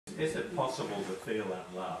Is it possible to feel that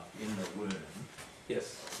love in the womb?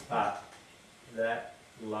 Yes. But that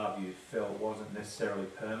love you felt wasn't necessarily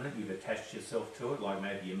permanent. You've attached yourself to it, like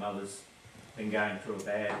maybe your mother's been going through a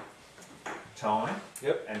bad time,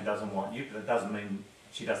 yep, and doesn't want you, but it doesn't mean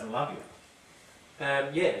she doesn't love you.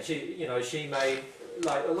 Yeah, she may,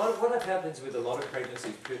 like a lot of what happens with a lot of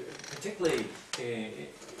pregnancies, particularly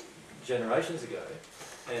generations ago,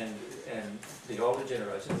 and the older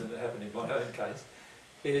generations, and it happened in my own case,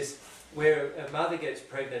 is where a mother gets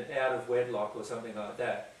pregnant out of wedlock or something like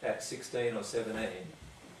that at 16 or 17,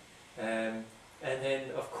 and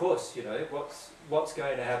then of course, what's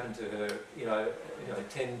going to happen to her,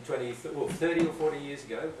 10, 20, well, 30 or 40 years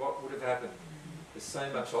ago, what would have happened? There's so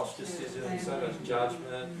much ostracism, so much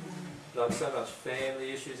judgment, like so much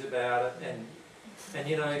family issues about it, and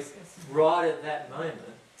right at that moment,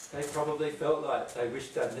 they probably felt like they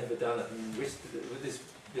wished they'd never done it, and wished that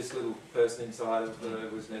this little person inside of her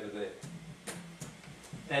was never there.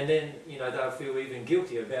 And then, they'll feel even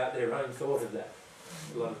guilty about their own thought of that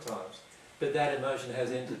a lot of times. But that emotion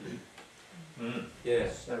has entered you. Mm. Yeah.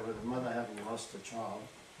 So with a mother having lost a child,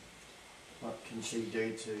 what can she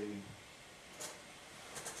do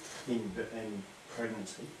in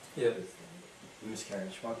pregnancy? Yeah.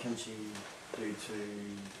 Miscarriage. What can she do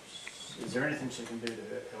to? Is there anything she can do to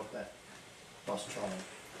help that lost child?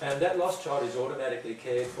 And that lost child is automatically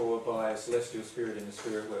cared for by a celestial spirit in the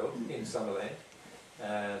spirit world in Summerland.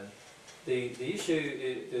 The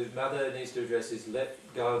issue the mother needs to address is let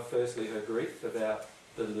go of, firstly, her grief about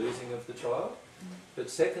the losing of the child, but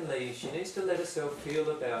secondly, she needs to let herself feel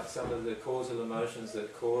about some of the causal emotions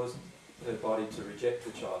that caused her body to reject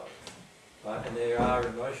the child. Right? And there are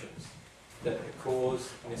emotions that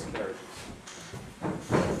cause miscarriages.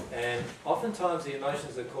 And oftentimes the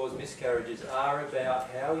emotions that cause miscarriages are about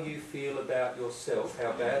how you feel about yourself,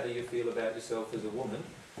 how badly you feel about yourself as a woman,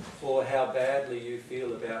 or how badly you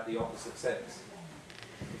feel about the opposite sex.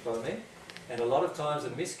 You follow me? And a lot of times a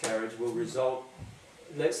miscarriage will result,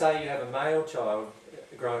 let's say you have a male child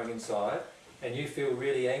growing inside and you feel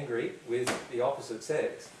really angry with the opposite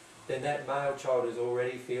sex, then that male child is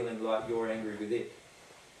already feeling like you're angry with it.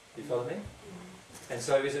 You follow me? And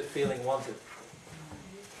so is it feeling wanted?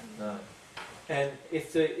 No. And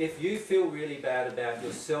if you feel really bad about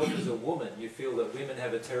yourself as a woman, you feel that women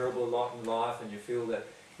have a terrible lot in life, and you feel that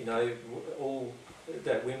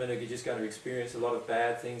that women are just going to experience a lot of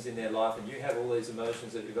bad things in their life, and you have all these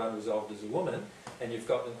emotions that you've unresolved as a woman, and you've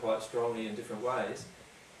got them quite strongly in different ways.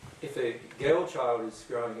 If a girl child is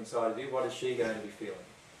growing inside of you, what is she going to be feeling?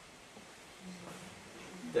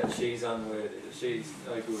 That she's unworthy, that she's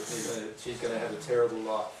no good, she's going to have a terrible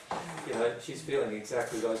life. She's feeling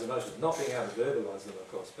exactly those emotions, not being able to verbalise them, of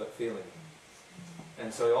course, but feeling them.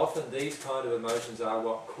 And so often these kind of emotions are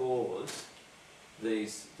what cause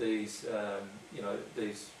these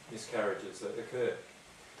miscarriages that occur.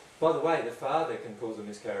 By the way, the father can cause a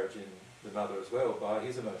miscarriage in the mother as well by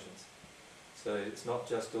his emotions. So it's not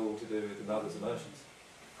just all to do with the mother's emotions.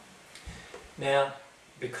 Now,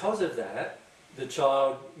 because of that, the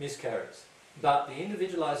child miscarries. But the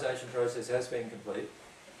individualisation process has been complete.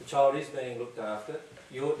 The child is being looked after.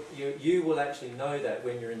 You will actually know that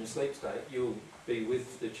when you're in the sleep state. You'll be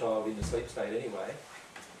with the child in the sleep state anyway.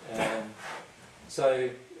 So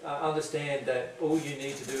understand that all you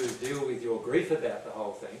need to do is deal with your grief about the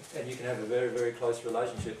whole thing, and you can have a very, very close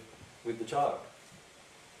relationship with the child.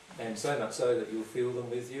 And so much so that you'll feel them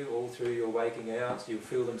with you all through your waking hours. You'll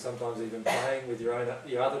feel them sometimes even playing with your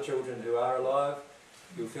other children who are alive.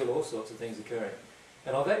 You'll feel all sorts of things occurring.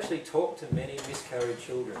 And I've actually talked to many miscarried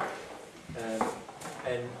children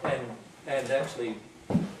and actually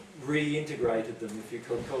reintegrated them, if you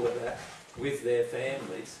could call it that, with their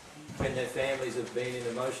families when their families have been in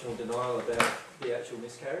emotional denial about the actual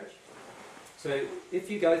miscarriage. So if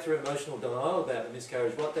you go through emotional denial about the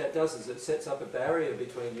miscarriage, what that does is it sets up a barrier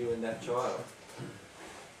between you and that child.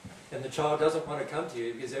 And the child doesn't want to come to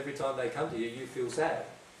you because every time they come to you, you feel sad.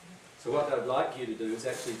 So what they'd like you to do is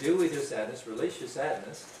actually deal with your sadness, release your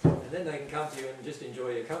sadness, and then they can come to you and just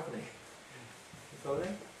enjoy your company. You follow me?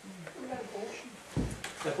 What about abortion?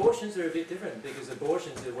 Abortions are a bit different because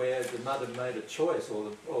abortions are where the mother made a choice,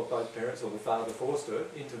 or both parents or the father forced her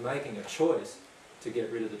into making a choice to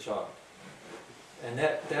get rid of the child. And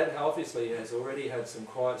that obviously has already had some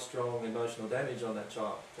quite strong emotional damage on that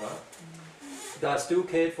child, right? They are still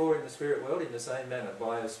cared for in the spirit world in the same manner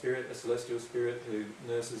by a spirit, a celestial spirit who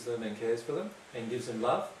nurses them and cares for them and gives them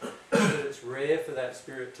love. But it's rare for that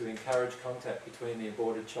spirit to encourage contact between the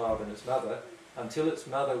aborted child and its mother until its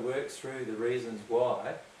mother works through the reasons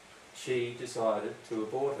why she decided to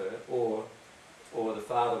abort her, or or the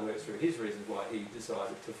father works through his reasons why he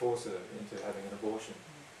decided to force her into having an abortion.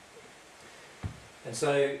 And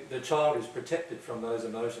so the child is protected from those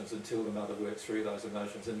emotions until the mother works through those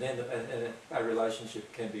emotions, and then a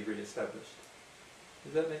relationship can be re-established.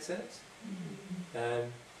 Does that make sense?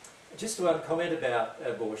 Just one comment about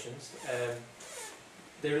abortions.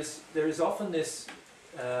 There is often this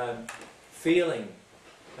feeling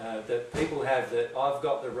that people have that I've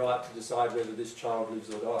got the right to decide whether this child lives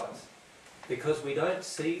or dies, because we don't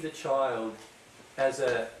see the child as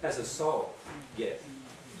a soul yet.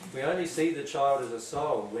 We only see the child as a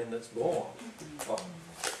soul when it's born.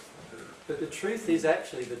 But the truth is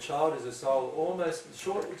actually the child is a soul almost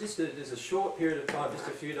short, there's a short period of time, just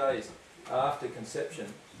a few days after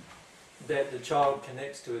conception, that the child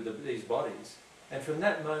connects to these bodies. And from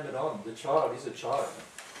that moment on, the child is a child.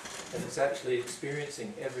 And it's actually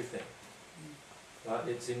experiencing everything. Right?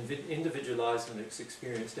 It's individualised and it's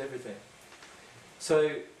experienced everything.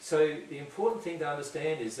 So the important thing to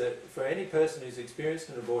understand is that for any person who's experienced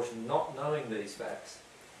an abortion not knowing these facts,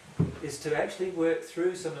 is to actually work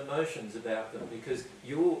through some emotions about them, because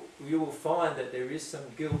you will find that there is some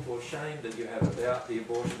guilt or shame that you have about the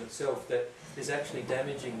abortion itself that is actually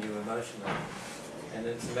damaging you emotionally. And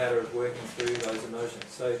it's a matter of working through those emotions.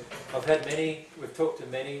 So we've talked to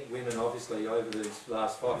many women obviously over these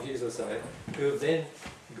last 5 years or so, who have then,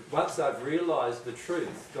 once they've realised the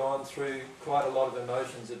truth, gone through quite a lot of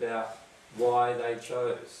emotions about why they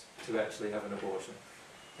chose to actually have an abortion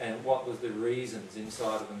and what was the reasons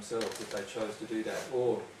inside of themselves that they chose to do that,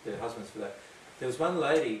 or their husbands for that. There was one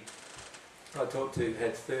lady I talked to who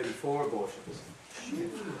had 34 abortions.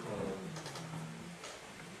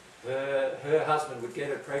 Her husband would get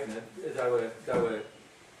her pregnant.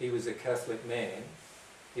 He was a Catholic man.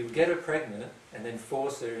 He would get her pregnant and then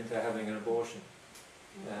force her into having an abortion.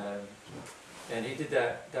 And he did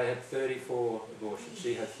that. They had 34 abortions.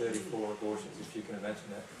 She had 34 abortions, if you can imagine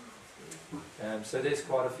that. So there's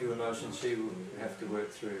quite a few emotions she will have to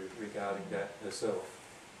work through regarding that herself.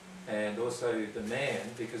 And also the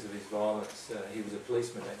man, because of his violence, he was a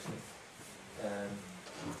policeman actually.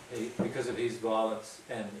 Because of his violence,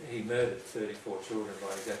 and he murdered 34 children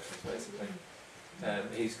by his actions basically.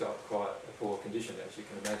 He's got quite a poor condition, as you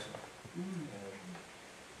can imagine.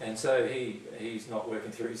 And so he's not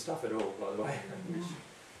working through his stuff at all, by the way.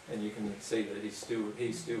 And you can see that he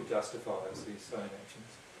still justifies his own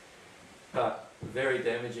actions. But very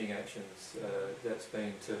damaging actions that's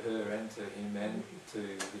been to her and to him and to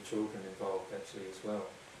the children involved actually as well.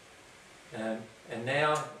 And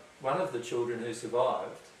now one of the children who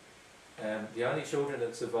survived, the only children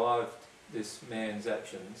that survived this man's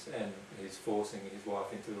actions and his forcing his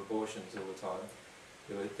wife into abortions all the time,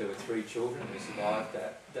 there were 3 children who survived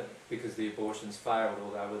that because the abortions failed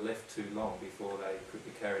or they were left too long before they could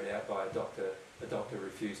be carried out by a doctor. The doctor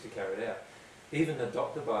refused to carry it out. Even the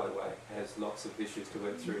doctor, by the way, has lots of issues to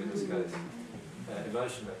work through in this case,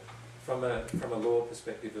 emotionally, from a law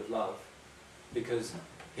perspective of love, because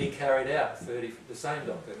he carried out the same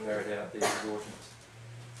doctor carried out these abortions,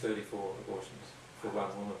 34 abortions for one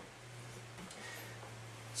woman.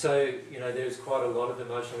 So, there's quite a lot of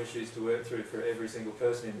emotional issues to work through for every single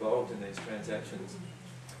person involved in these transactions.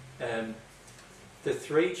 The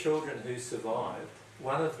 3 children who survived,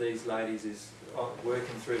 one of these ladies is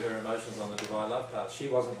working through her emotions on the divine love path. She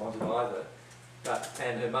wasn't wanted either,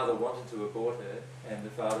 and her mother wanted to abort her, and the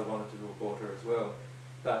father wanted to abort her as well.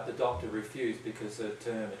 But the doctor refused because her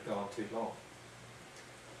term had gone too long.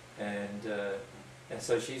 And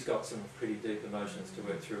so she's got some pretty deep emotions to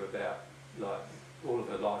work through about, like, all of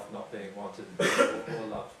her life not being wanted or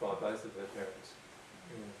loved by both of her parents.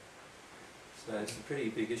 So it's a pretty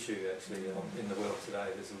big issue actually in the world today.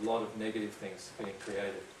 There's a lot of negative things being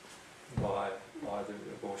created by the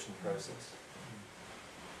abortion process.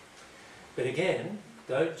 But again,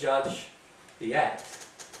 don't judge the act.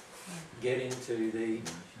 Get into the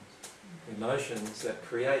emotions that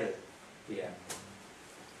created the act,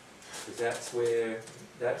 because that's where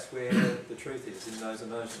the truth is, in those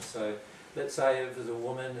emotions. So let's say if there's a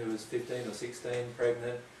woman who is 15 or 16,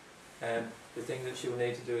 pregnant, and the thing that she'll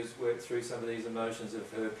need to do is work through some of these emotions of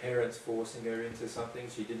her parents forcing her into something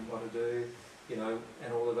she didn't want to do,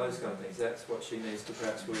 and all of those kind of things. That's what she needs to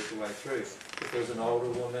perhaps work her way through. If there's an older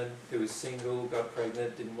woman who was single, got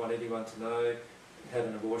pregnant, didn't want anyone to know, had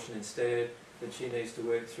an abortion instead, then she needs to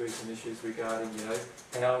work through some issues regarding,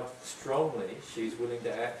 how strongly she's willing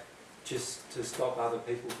to act just to stop other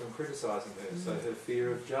people from criticising her. So her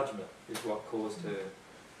fear of judgment is what caused her,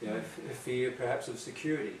 her fear perhaps of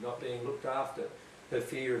security, not being looked after, her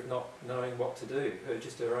fear of not knowing what to do,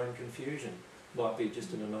 her own confusion might be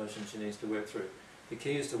just an emotion she needs to work through. The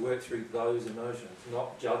key is to work through those emotions,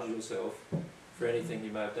 not judge yourself for anything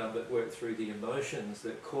you may have done, but work through the emotions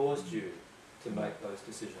that caused you to make those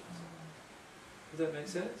decisions. Does that make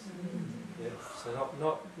sense? Yeah. So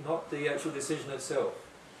not the actual decision itself,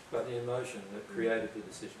 but the emotion that created the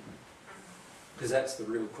decision. Because that's the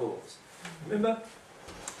real cause. Remember?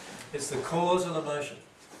 It's the causal emotion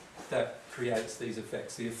that creates these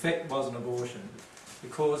effects. The effect was an abortion. The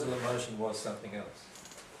causal emotion was something else.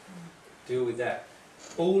 Deal with that.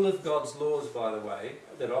 All of God's laws, by the way,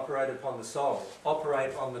 that operate upon the soul,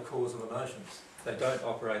 operate on the causal emotions. They don't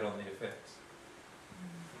operate on the effects.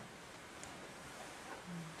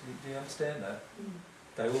 Do you understand that?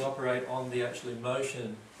 They will operate on the actual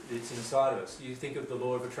emotion that's inside of us. You think of the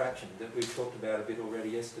law of attraction that we talked about a bit already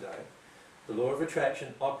yesterday. The law of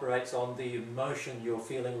attraction operates on the emotion you're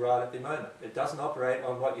feeling right at the moment. It doesn't operate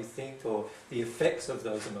on what you think or the effects of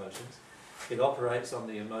those emotions. It operates on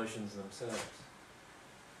the emotions themselves.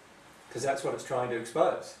 Because that's what it's trying to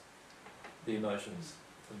expose, the emotions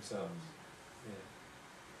themselves. Yeah.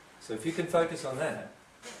 So if you can focus on that,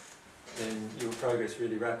 then you'll progress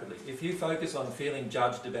really rapidly. If you focus on feeling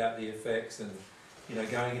judged about the effects and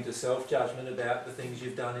going into self-judgment about the things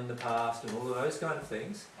you've done in the past and all of those kind of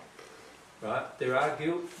things, right?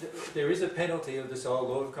 There is a penalty of the soul,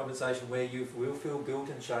 law of compensation, where you will feel guilt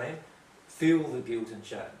and shame. Feel the guilt and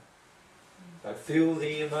shame. So feel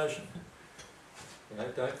the emotion.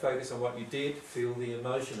 Don't focus on what you did, feel the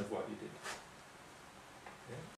emotion of what you did.